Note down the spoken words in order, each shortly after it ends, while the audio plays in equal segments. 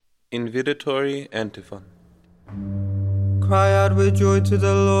Invitatory Antiphon. Cry out with joy to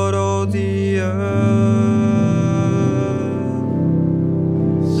the Lord, all the earth.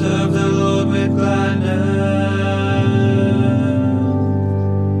 Serve the Lord with gladness.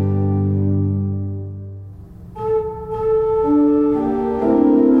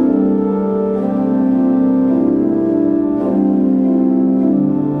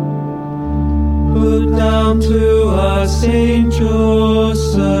 Put down to us, Saint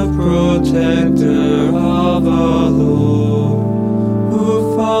Joseph, protector of our Lord,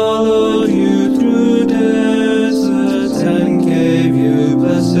 who followed you through deserts and gave you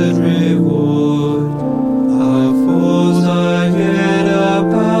blessed reward. Our foes are yet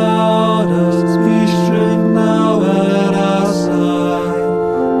about us, be strength now at our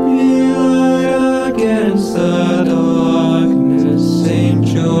side. Be light against the darkness, Saint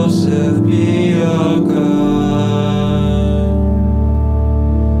Joseph, be our guide.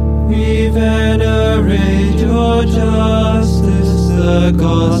 We venerate your justice, the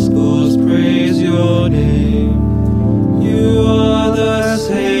Gospels praise your name. You are the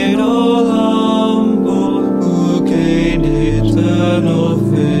saint all humble, who gained eternal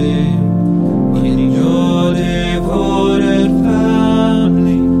fame. In your devoted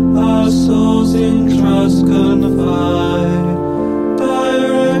family, our souls in trust confide.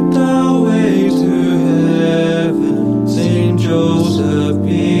 Direct our way to heaven, Saint Joseph,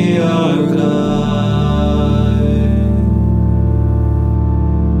 be our guide.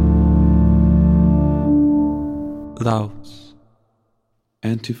 Laus.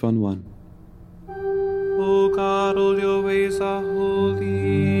 Antiphon 1. O God, all your ways are holy.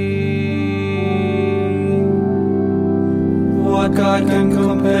 What God can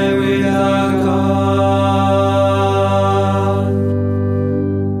compare with our God?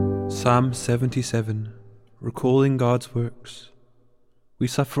 Psalm 77. Recalling God's works. We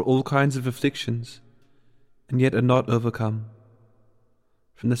suffer all kinds of afflictions, and yet are not overcome.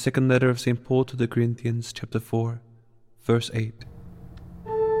 From the second letter of St. Paul to the Corinthians, chapter 4, verse 8.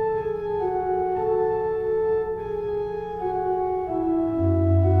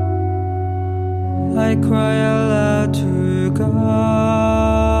 I cry aloud to God.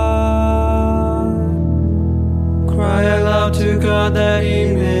 Cry aloud to God that He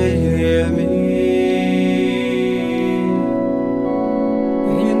may hear me.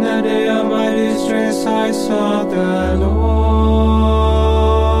 In the day of my distress I sought the Lord.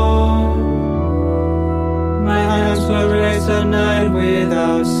 My hands were raised at night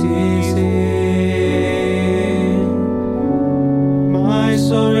without ceasing. My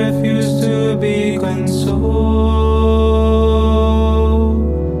soul refused to be consoled.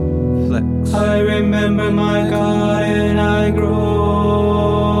 Flex. I remember my God and I grow.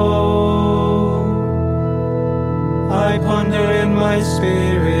 I ponder in my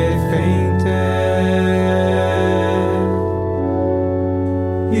spirit fainted.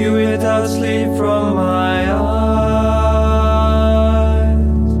 You without sleep from my eyes.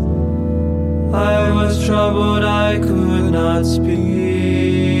 I was troubled, I could not speak.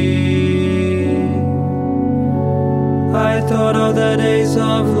 I thought of the days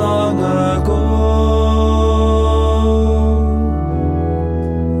of long ago,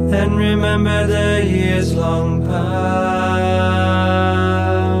 and remember the years long past.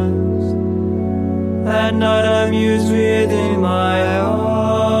 At night I mused within my heart.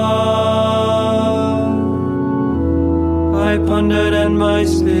 I pondered and my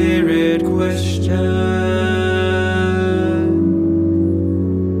spirit questioned.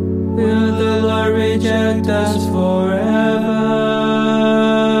 Will the Lord reject us forever?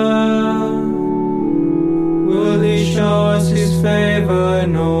 Will He show us His favor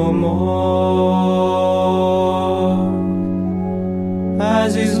no more?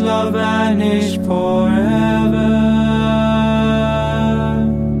 Has His love vanished forever?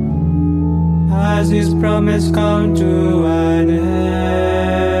 Has His promise come to an end?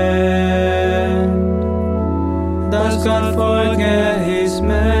 Does God forget His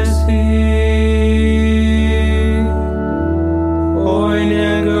mercy? Or in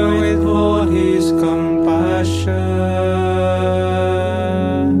anger withhold His compassion?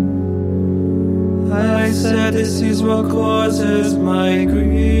 I said, this is what causes my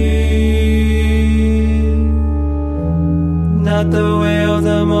grief, that the way of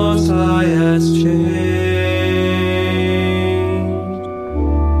the Most High has changed.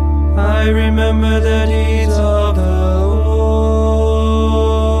 I remember the deeds of the Lord.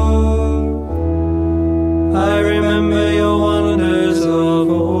 I remember your wonders of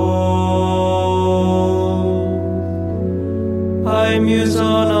old. I muse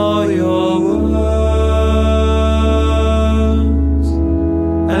on all your words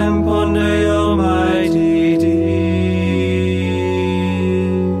and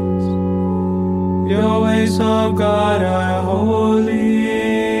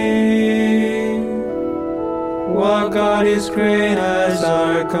as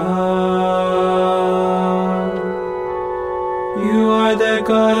our God. You are the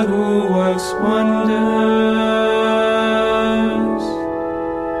God who works wonders.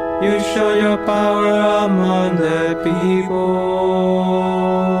 You show your power among the peoples.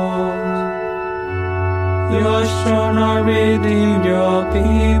 Your throne redeemed your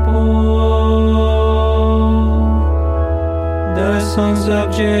people. The sons of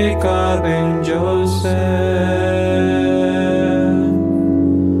Jacob and Joseph.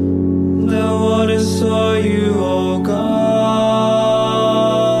 The waters saw you, O God.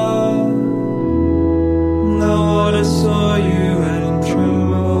 The waters saw you and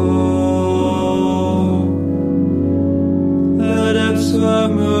trembled. The depths were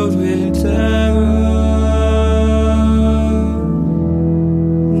moved with terror.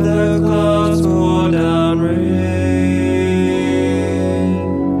 The clouds poured down rain.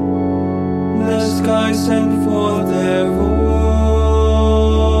 The skies sent forth their voice.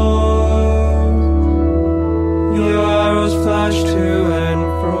 Your arrows flashed to and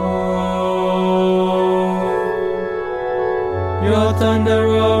fro. Your thunder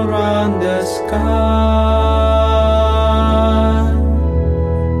rolled round the sky.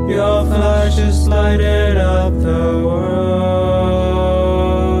 Your flashes lighted up the world.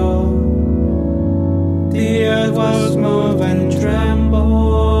 The earth was moved and trembled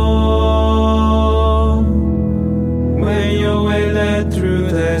when your way led through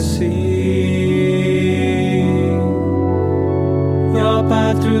the sea. Your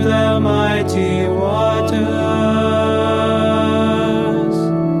path through the mighty waters,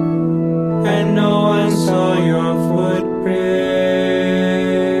 and no one saw your footprints.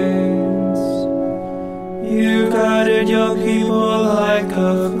 You guided your people like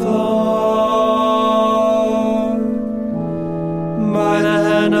a flock by the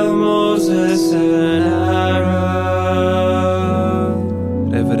hand of Moses and Aaron.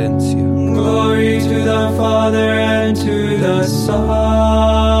 Reverencia. Glory to the Father and to the Son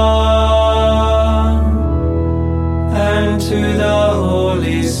and to the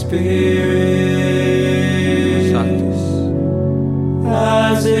Holy Spirit, Sanctus.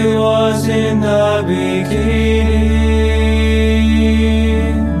 as it was in the beginning,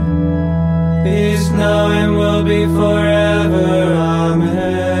 is now and will be forever. Amen.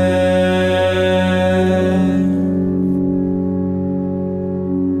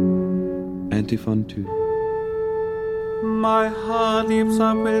 Antiphon 2. My heart leaps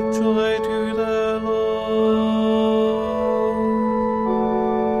up with joy to the Lord.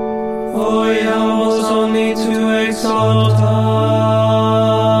 Oh, he humbles only to exalt us.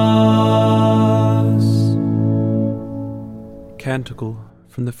 Canticle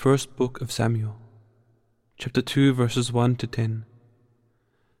from the first book of Samuel, chapter 2, verses 1 to 10.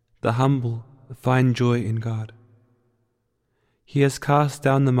 The humble find joy in God. He has cast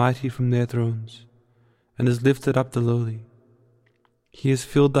down the mighty from their thrones, and has lifted up the lowly. He has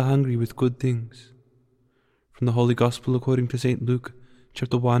filled the hungry with good things. From the Holy Gospel according to St. Luke,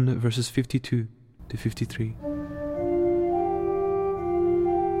 chapter 1, verses 52 to 53.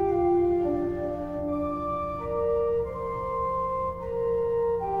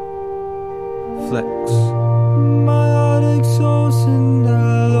 Flex. My heart exalts in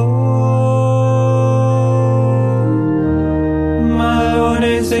the Lord. My heart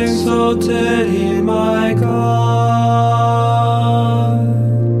is exalted in my God.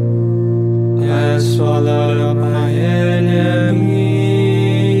 I have swallowed up my enemies.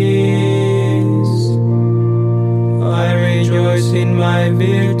 I rejoice in my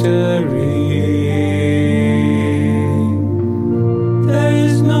victory. There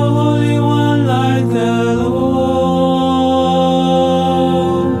is no Holy One like the Lord.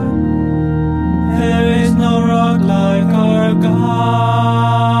 There is no rock like our God.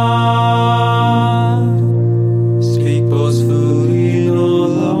 Speak boastfully no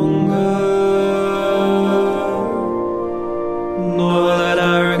longer, nor let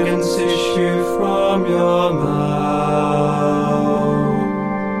arrogance issue from your mouth.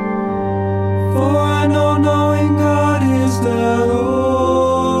 For I know knowing God is the Lord,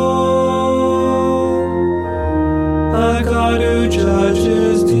 a God who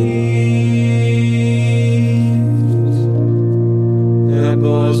judges deeds. The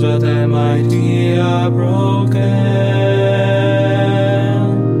bows of the mighty are broken,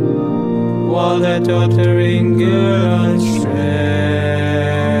 while the tottering gear unstrength.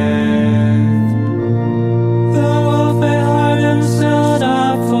 The warfare hide themselves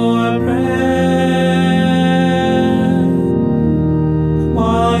up for bread,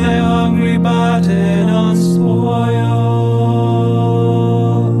 while the hungry batten on spoil.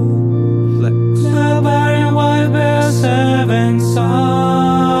 Flex. The barren wife bears 7 sons.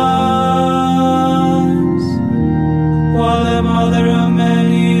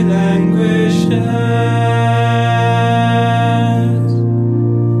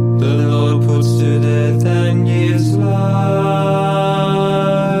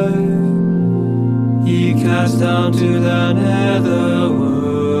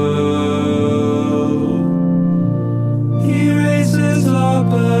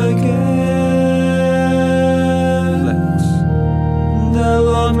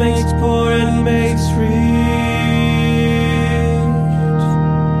 Lord makes poor and makes rich.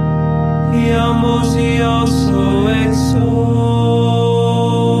 He humbles, he also exalts.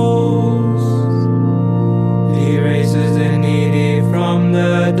 He raises the needy from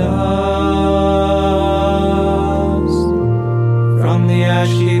the dust. From the ash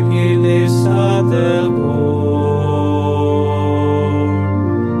heap he lifts up the poor,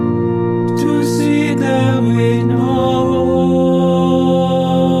 to seek them with nobles,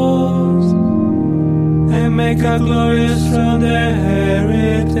 and make a glorious from their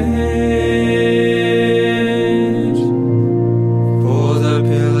heritage. For the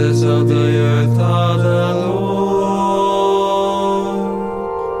pillars of the earth are the Lord,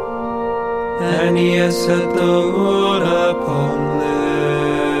 and he has set the world upon them.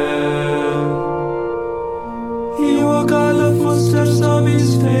 He will guide the footsteps of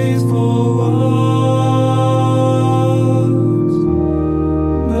his faithful ones,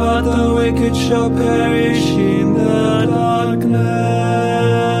 but the wicked shall perish in the darkness.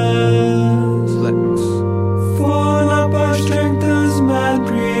 Flex. For not by strength does man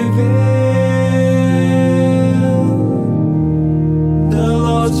prevail. The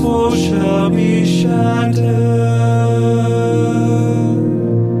Lord's foe shall be shattered.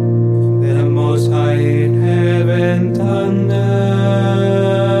 The Most High in heaven thunders.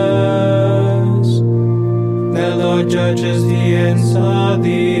 The Lord judges the ends of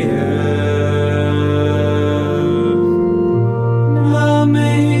the earth. Now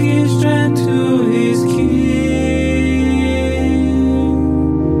make his strength to his king,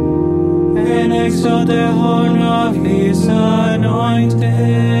 and exalt the horn of his anointed.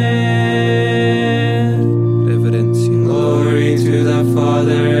 Reverencia. Glory to the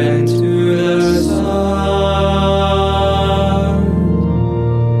Father and to the Son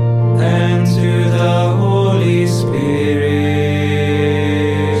and to the Holy Spirit,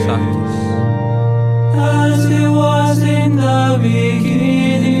 Sanctus. as it was in the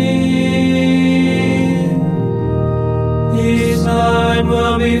beginning, is now and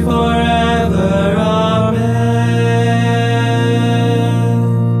will be forever. Amen.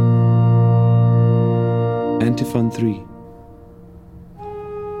 Antiphon 3.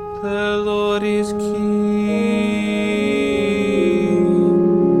 The Lord is King.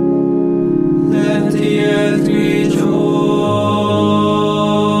 Let the earth rejoice.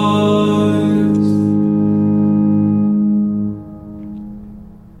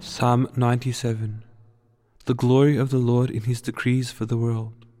 Psalm 97. The glory of the Lord in his decrees for the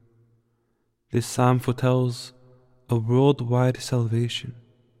world. This psalm foretells a worldwide salvation,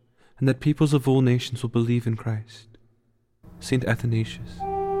 and that peoples of all nations will believe in Christ. Saint Athanasius.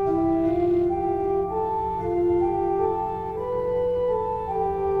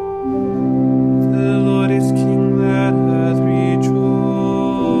 The Lord is King, let earth rejoice.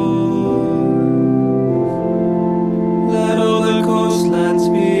 Let all the coastlands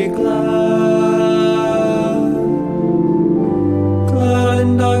be glad. Cloud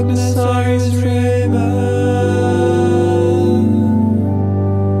and darkness are his raiment.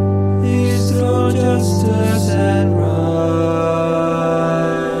 His throne justice and right.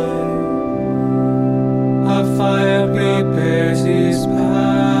 A fire prepares his path.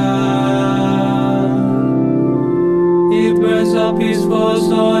 He burns up his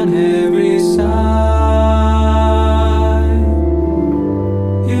foes on every side.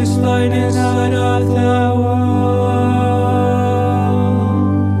 His light is light of the world.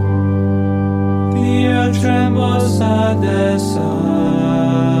 The earth trembles at the sight.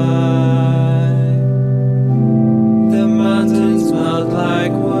 The mountains melt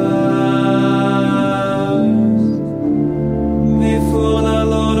like wax before the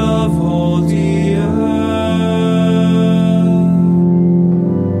Lord of all the earth.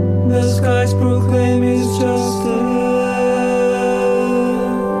 The skies proclaim his justice.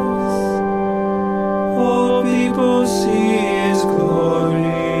 All people see his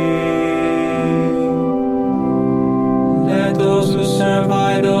glory. Let those who serve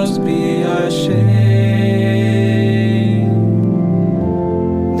idols be ashamed.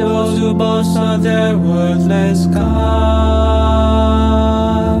 Those who boast of their worthless gods.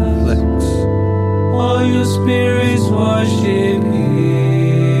 Flex. All you spirits worship him.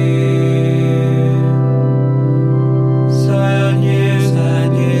 Zion hears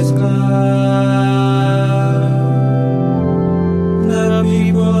and is glad. The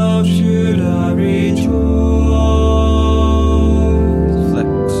people of Judah rejoice.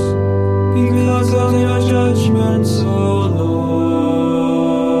 Flex. Because of your judgments, O Lord.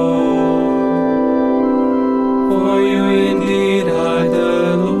 For you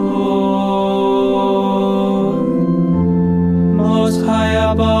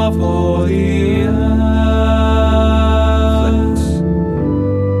above all the earth,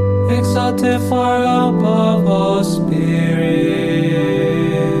 exalted far above all spirits.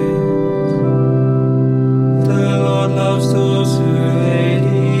 The Lord loves those who hate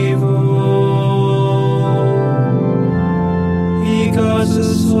evil. He guards the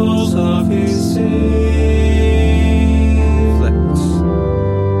souls of his saints.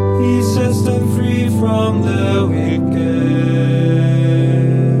 He sets them free from the wicked.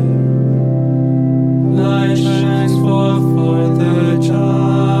 Light shines forth for the just,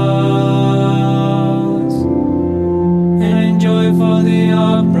 and joy for the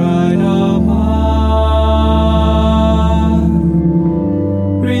upright of heart.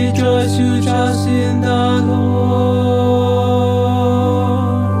 Rejoice, you trust in the Lord.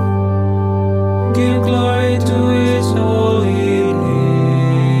 Give glory to his holy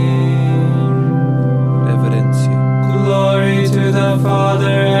name. Reverencia. Glory to the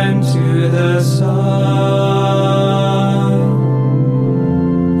Father and to the Son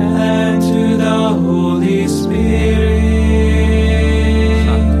and to the Holy Spirit,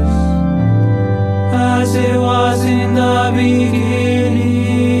 as it was in the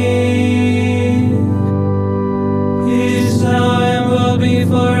beginning, is now and will be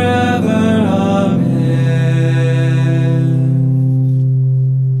forever. Amen.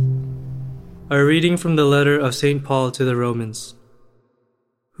 A reading from the letter of St. Paul to the Romans.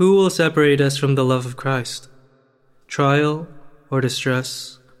 Who will separate us from the love of Christ? Trial, or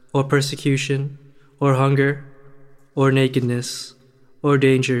distress, or persecution, or hunger, or nakedness, or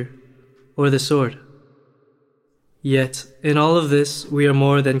danger, or the sword? Yet, in all of this we are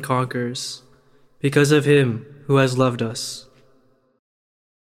more than conquerors, because of him who has loved us.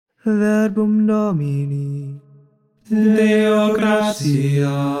 Verbum Domini, Deo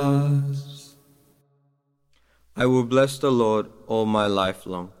gratias. I will bless the Lord all my life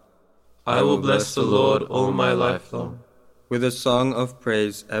long. I will bless the Lord all my life long. With a song of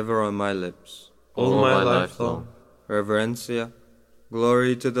praise ever on my lips. All my life long. Reverencia.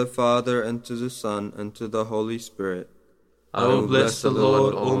 Glory to the Father, and to the Son, and to the Holy Spirit. I will bless the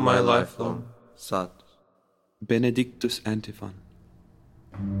Lord all my life long. Sat. Benedictus Antiphon.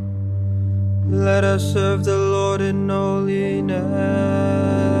 Let us serve the Lord in holiness.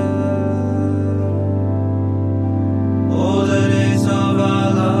 All the days of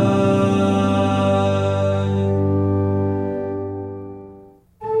our life.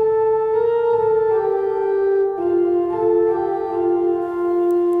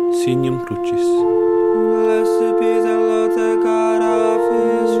 Signum Crucis. Blessed be the Lord, the God of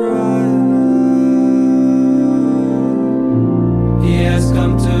Israel. He has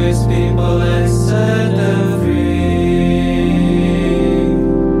come to his people and set them free.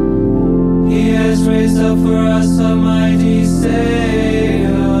 He has raised up for us a mighty Savior.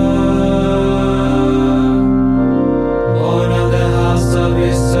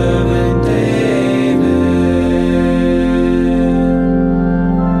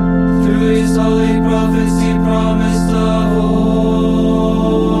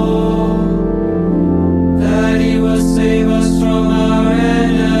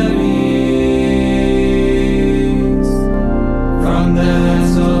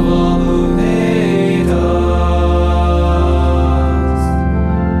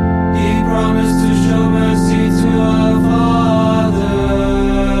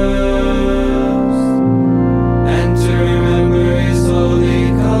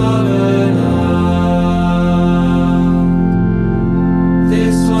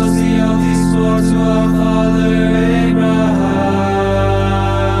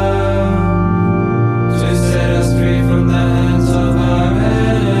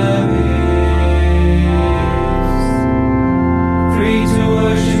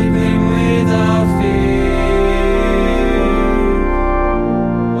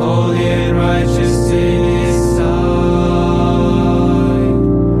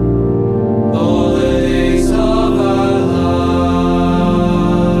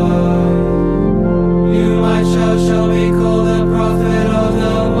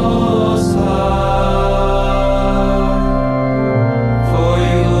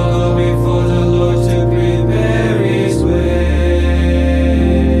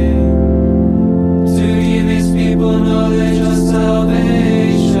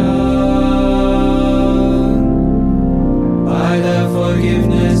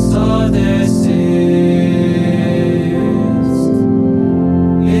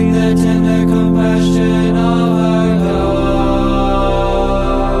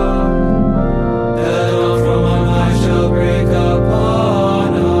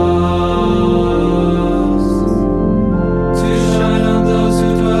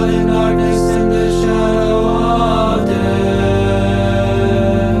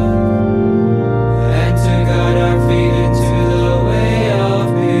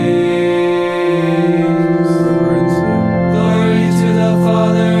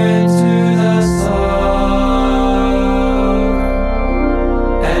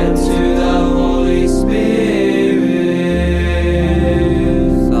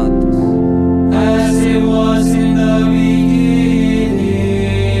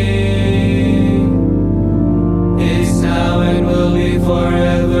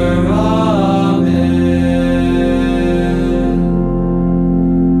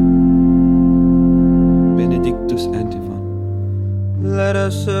 let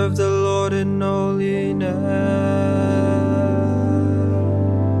us serve the Lord in holiness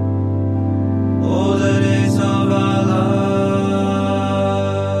all the days of our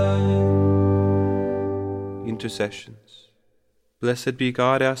life. Intercessions. Blessed be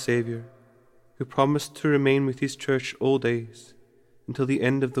God our Saviour, who promised to remain with his church all days, until the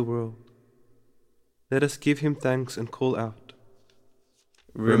end of the world. Let us give him thanks and call out.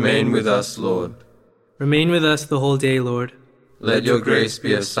 Remain with us, Lord. Remain with us the whole day, Lord. Let your grace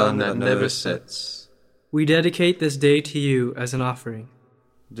be a sun that never sets. We dedicate this day to you as an offering.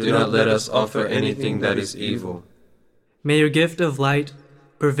 Do not let us offer anything that is evil, May your gift of light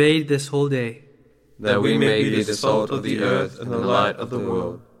pervade this whole day. that we may be the salt of the earth and the light of the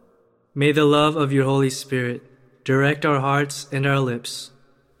world. May the love of your Holy Spirit direct our hearts and our lips.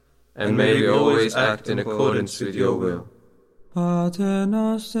 And may we always act in accordance with your will. Pater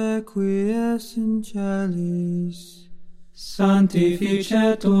noster qui es in celis,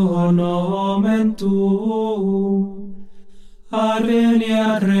 sanctificetur nomen tuum,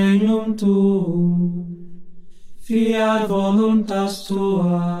 adveniat regnum tuum, fiat voluntas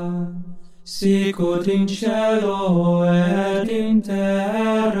tua, sicut in cielo et in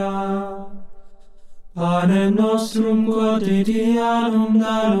terra. Panem nostrum quotidianum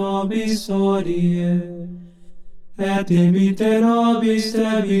da nobis hodie, et dimitte nobis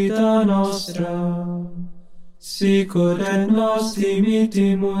debita nostra, sicut et nos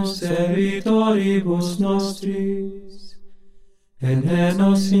dimittimus debitoribus nostris, et ne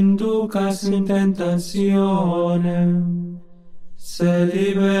nos inducas in tentationem, sed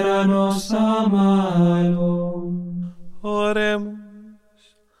libera nos a malo. Oremus.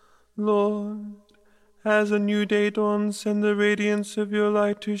 Lord, as a new day dawns, send the radiance of your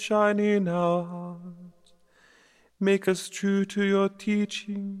light to shine in our hearts. Make us true to your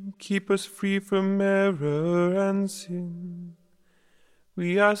teaching. Keep us free from error and sin.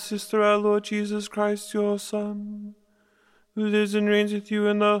 We ask this through our Lord Jesus Christ, your Son, who lives and reigns with you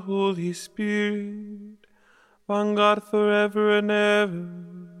in the Holy Spirit, one God forever and ever.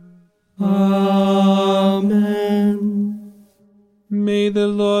 Amen. May the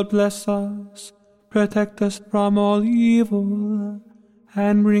Lord bless us, protect us from all evil,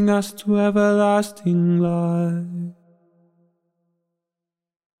 and bring us to everlasting life.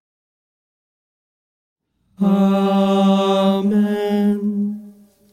 Amen.